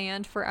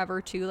planned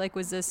forever too? Like,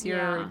 was this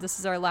this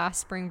is our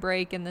last spring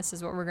break and this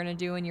is what we're going to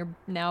do, and you're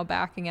now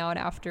backing out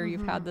after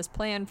you've had this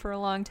plan for a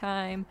long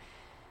time?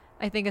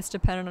 I think it's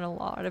dependent on a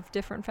lot of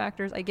different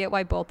factors. I get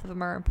why both of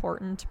them are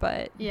important,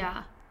 but you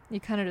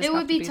kind of just it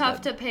would be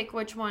tough to pick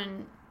which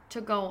one to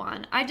go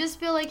on. I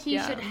just feel like he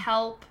should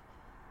help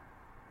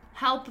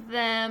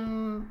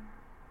them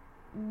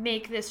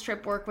make this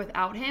trip work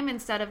without him,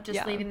 instead of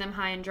just leaving them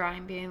high and dry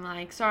and being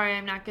like, sorry,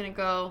 I'm not gonna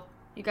go,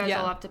 you guys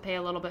will have to pay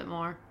a little bit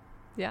more.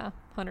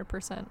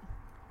 100%.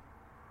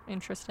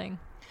 Interesting.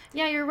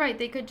 Yeah, you're right,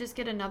 they could just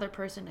get another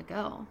person to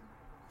go.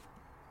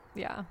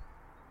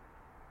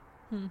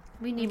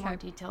 We need more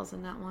details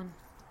in that one.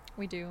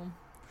 We do.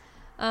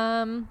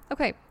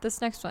 Okay, this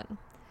next one.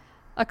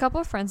 A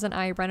couple of friends and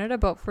I rented a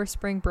boat for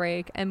spring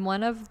break, and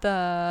one of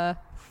the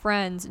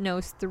friends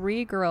knows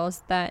 3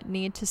 girls that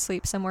need to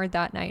sleep somewhere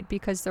that night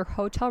because their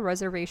hotel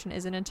reservation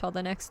isn't until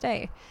the next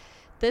day.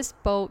 This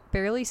boat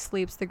barely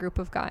sleeps the group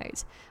of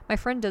guys. My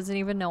friend doesn't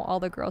even know all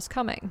the girls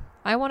coming.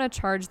 I want to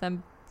charge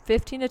them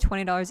 $15 to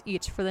 $20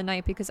 each for the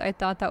night because I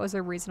thought that was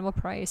a reasonable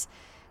price.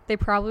 They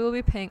probably will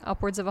be paying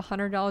upwards of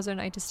 $100 a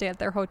night to stay at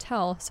their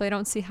hotel, so I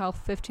don't see how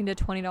 $15 to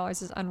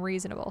 $20 is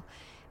unreasonable.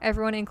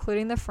 Everyone,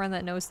 including the friend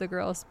that knows the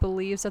girls,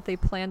 believes that they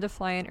plan to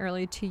fly in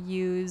early to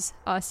use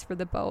us for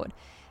the boat.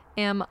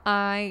 Am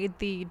I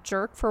the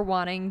jerk for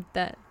wanting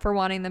to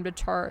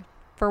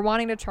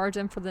charge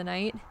them for the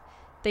night?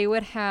 They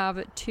would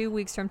have 2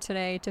 weeks from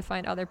today to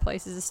find other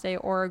places to stay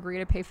or agree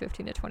to pay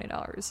 $15 to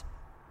 $20.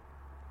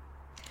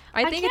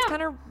 I think it's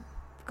kind of...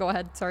 Go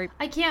ahead, sorry.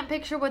 I can't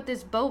picture what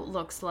this boat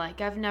looks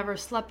like. I've never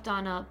slept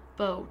on a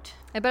boat.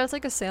 I bet it's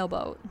like a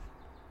sailboat.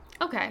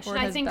 Okay, should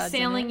I think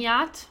sailing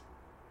yacht?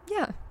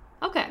 Yeah.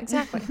 Okay.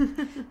 Exactly.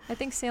 I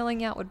think sailing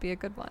yacht would be a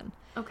good one.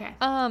 Okay.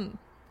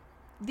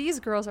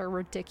 these girls are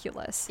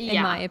ridiculous,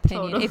 in my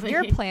opinion. Totally. If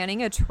you're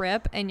planning a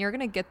trip and you're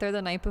going to get there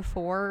the night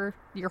before,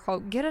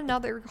 get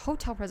another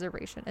hotel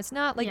reservation. It's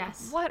not like,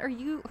 what are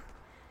you...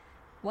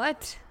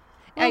 What?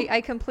 Well,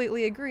 I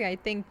completely agree. I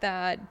think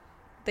that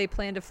they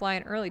plan to fly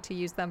in early to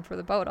use them for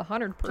the boat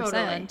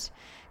 100%.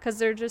 Because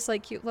they're just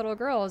like cute little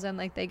girls and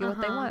like they get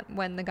what they want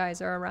when the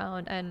guys are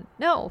around. And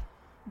no,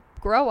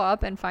 grow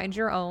up and find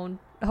your own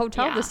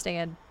hotel to stay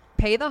in.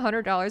 Pay the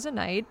 $100 a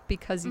night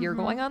because you're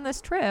going on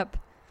this trip.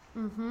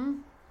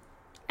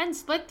 And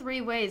split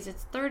 3 ways.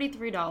 It's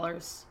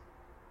 $33.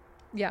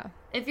 Yeah.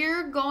 If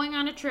you're going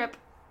on a trip,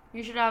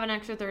 you should have an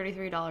extra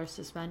 $33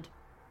 to spend.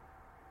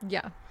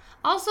 Yeah.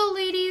 Also,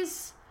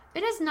 ladies,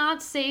 it is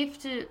not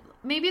safe to...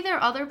 Maybe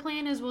their other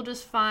plan is we'll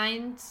just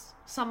find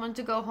someone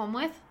to go home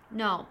with.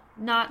 No,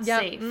 not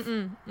safe.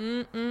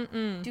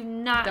 Do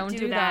not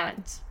do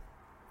that.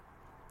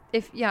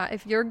 If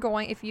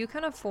you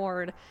can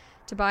afford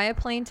to buy a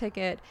plane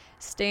ticket,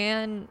 stay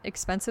in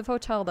expensive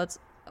hotel that's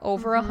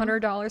over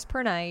 $100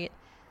 per night,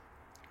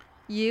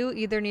 you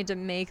either need to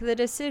make the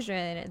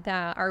decision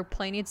that our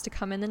plane needs to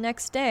come in the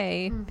next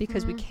day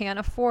because we can't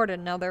afford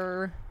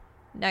another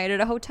night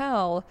at a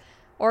hotel,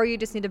 or you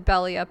just need to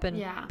belly up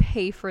and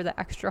pay for the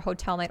extra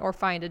hotel night or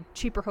find a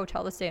cheaper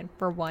hotel to stay in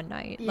for one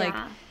night. Like,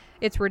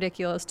 it's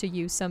ridiculous to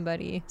use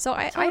somebody. So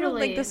I don't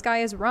think this guy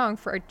is wrong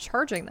for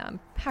charging them.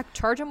 Heck,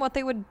 charge them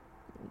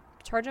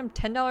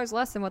 $10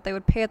 less than what they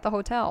would pay at the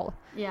hotel.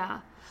 Yeah.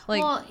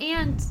 Well,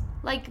 and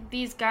like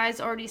these guys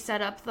already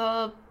set up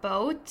the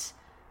boat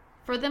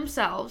for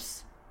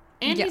themselves.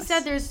 And he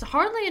said there's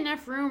hardly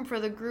enough room for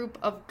the group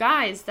of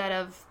guys that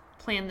have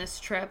planned this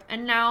trip.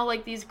 And now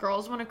like these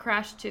girls want to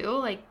crash too.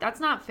 Like, that's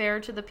not fair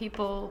to the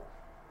people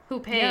who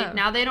paid. Yeah.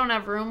 Now they don't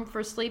have room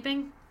for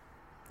sleeping.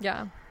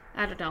 Yeah.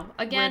 I don't know.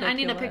 Again, ridiculous. I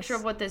need a picture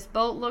of what this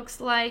boat looks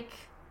like.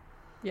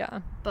 Yeah.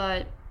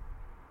 But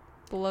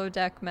Below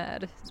Deck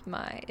Med is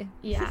my...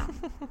 Yeah.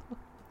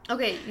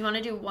 Okay, you want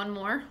to do one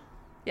more?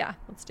 Yeah,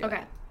 let's do it.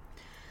 Okay.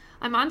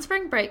 I'm on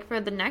spring break for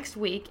the next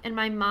week, and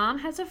my mom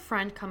has a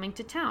friend coming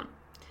to town.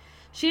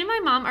 She and my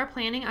mom are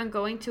planning on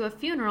going to a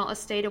funeral a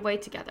state away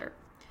together.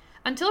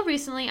 Until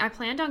recently, I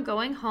planned on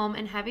going home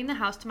and having the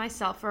house to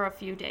myself for a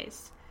few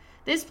days.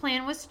 This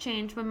plan was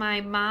changed when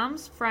my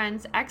mom's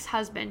friend's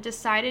ex-husband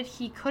decided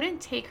he couldn't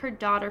take her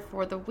daughter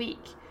for the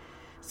week.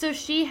 So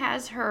she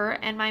has her,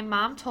 and my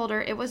mom told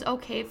her it was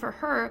okay for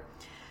her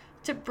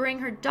to bring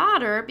her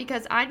daughter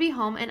because I'd be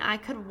home and I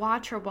could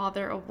watch her while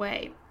they're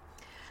away.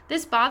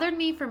 This bothered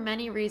me for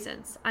many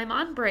reasons. I'm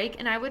on break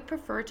and I would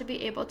prefer to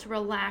be able to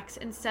relax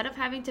instead of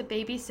having to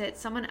babysit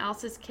someone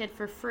else's kid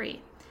for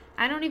free.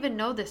 I don't even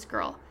know this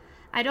girl.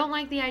 I don't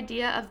like the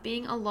idea of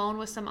being alone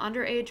with some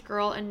underage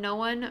girl and no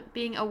one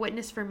being a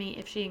witness for me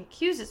if she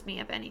accuses me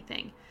of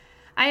anything.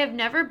 I have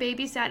never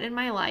babysat in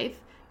my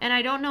life and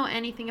I don't know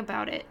anything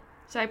about it.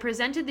 So I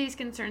presented these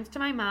concerns to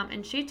my mom,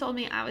 and she told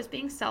me I was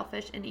being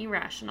selfish and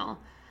irrational.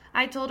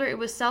 I told her it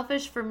wasn't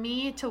selfish for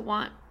me to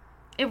want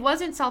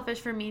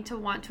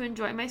to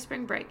enjoy my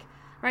spring break.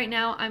 Right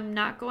now, I'm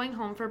not going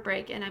home for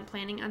break, and I'm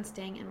planning on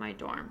staying in my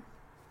dorm.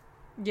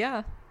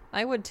 Yeah,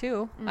 I would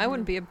too. I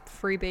wouldn't be a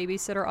free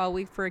babysitter all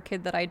week for a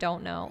kid that I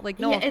don't know. Like,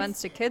 no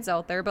offense to kids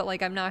out there, but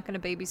like, I'm not going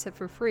to babysit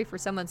for free for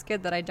someone's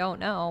kid that I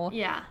don't know.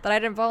 Yeah. That I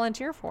didn't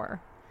volunteer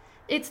for.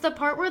 It's the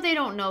part where they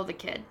don't know the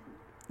kid.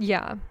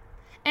 Yeah.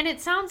 And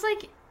it sounds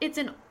like it's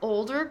an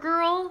older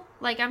girl.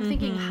 Like, I'm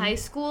thinking high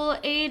school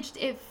aged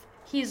if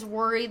he's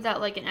worried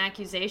that, like, an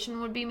accusation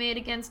would be made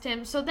against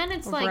him. So then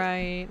it's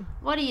like,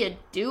 what do you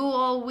do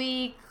all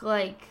week?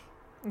 Like,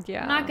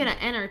 I'm not going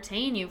to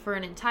entertain you for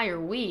an entire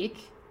week.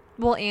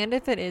 Well, and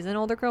if it is an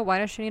older girl, why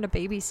does she need a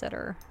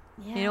babysitter?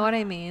 Yeah. You know what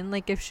I mean?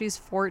 Like, if she's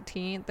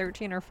 13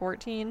 or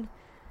 14, is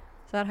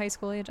that high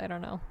school age? I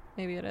don't know.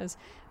 Maybe it is.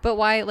 But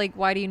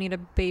why do you need a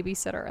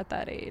babysitter at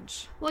that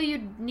age? Well,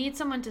 you need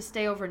someone to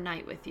stay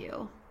overnight with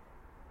you.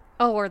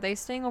 Oh, are they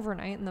staying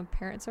overnight and the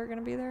parents are going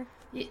to be there?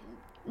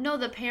 No,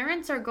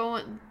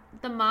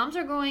 the moms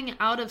are going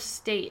out of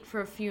state for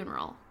a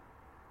funeral.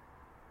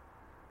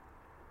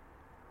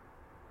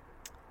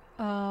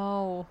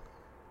 Oh.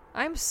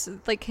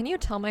 Can you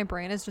tell my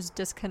brain is just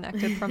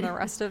disconnected from the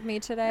rest of me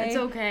today? It's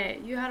okay.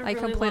 You had a really long day.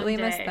 I completely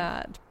missed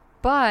that.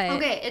 But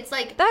okay, it's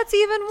like that's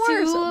even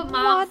worse. Two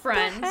mom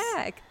friends. The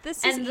heck?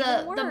 This is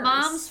even worse. The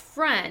mom's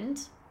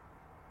friend,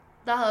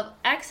 the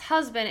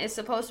ex-husband is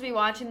supposed to be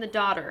watching the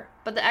daughter,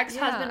 but the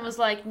ex-husband was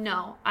like,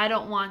 "No, I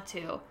don't want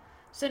to."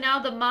 So now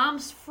the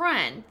mom's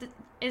friend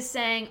is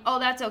saying, "Oh,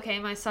 that's okay.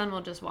 My son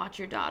will just watch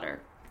your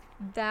daughter."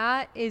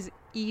 That is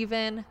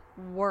even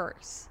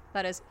worse.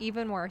 That is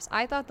even worse.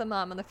 I thought the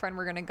mom and the friend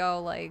were gonna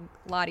go like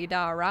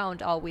la-di-da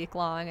around all week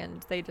long,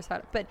 and they just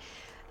had. But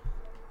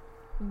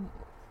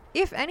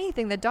if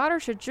anything, the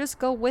daughter should just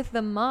go with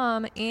the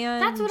mom.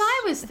 And that's what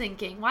I was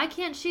thinking. Why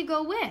can't she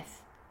go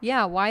with?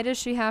 Yeah, why does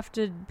she have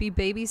to be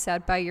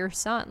babysat by your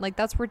son? Like,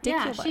 that's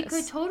ridiculous. Yeah, she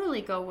could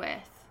totally go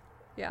with.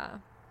 Yeah.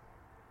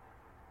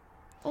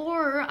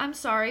 Or, I'm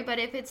sorry, but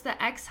if it's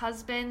the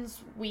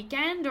ex-husband's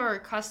weekend or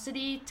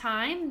custody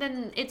time,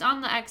 then it's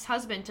on the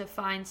ex-husband to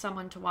find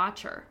someone to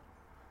watch her.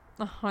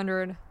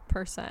 100%.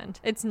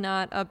 It's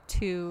not up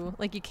to,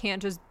 like, you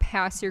can't just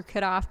pass your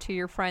kid off to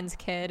your friend's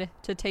kid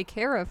to take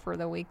care of for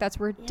the week. That's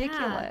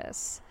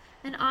ridiculous.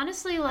 Yeah. And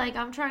honestly, like,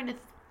 I'm trying to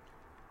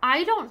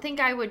I don't think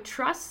I would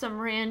trust some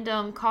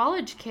random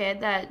college kid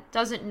that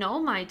doesn't know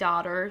my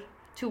daughter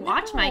to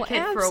watch my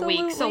kid for a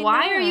week. So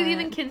why are you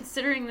even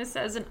considering this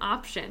as an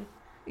option?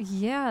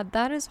 Yeah,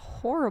 that is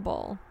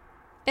horrible.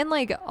 And,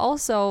 like,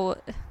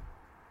 also,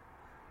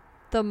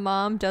 the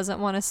mom doesn't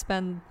want to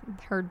spend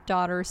her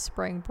daughter's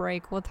spring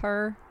break with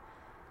her.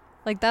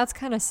 Like, that's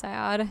kind of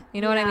sad. You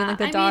know what I mean? Like,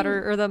 the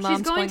daughter or the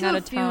mom's going out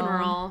of town.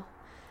 Funeral.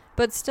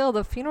 But still,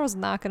 the funeral's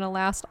not going to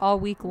last all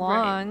week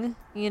long. Right.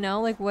 You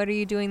know, like, what are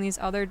you doing these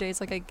other days?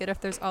 Like, I get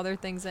if there's other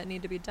things that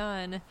need to be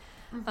done.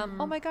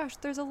 Oh my gosh,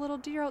 there's a little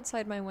deer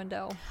outside my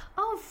window.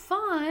 Oh,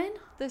 fun.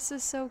 This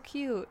is so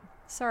cute.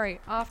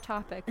 Sorry, off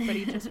topic, but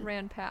he just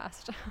ran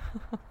past.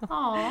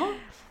 Aw.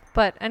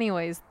 But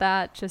anyways,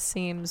 that just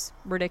seems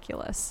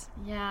ridiculous.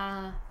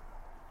 Yeah.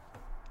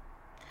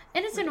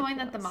 And it's annoying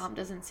that the mom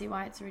doesn't see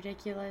why it's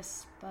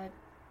ridiculous, but...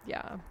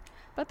 Yeah,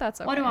 but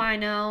that's okay. What do I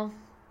know?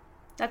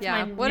 That's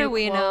my new what do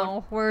we quote.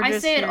 know? We're I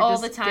just say it all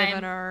the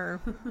time.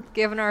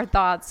 Giving our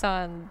thoughts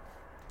on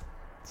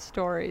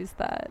stories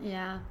that...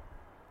 Yeah.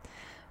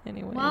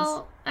 Anyways.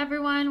 Well,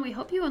 everyone, we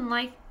hope you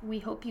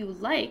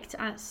liked.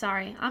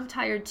 Sorry, I'm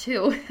tired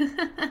too.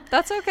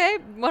 That's okay.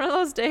 One of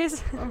those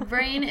days. Our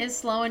brain is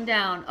slowing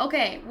down.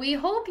 Okay, we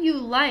hope you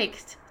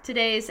liked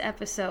today's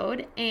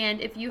episode,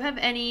 and if you have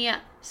any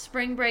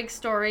spring break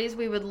stories,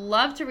 we would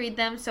love to read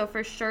them, so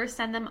for sure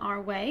send them our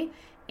way.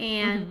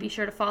 And be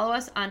sure to follow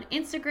us on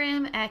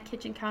Instagram at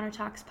Kitchen Counter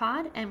Talks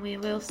Pod, and we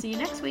will see you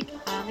next week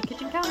on the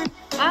Kitchen Counter.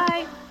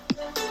 Bye!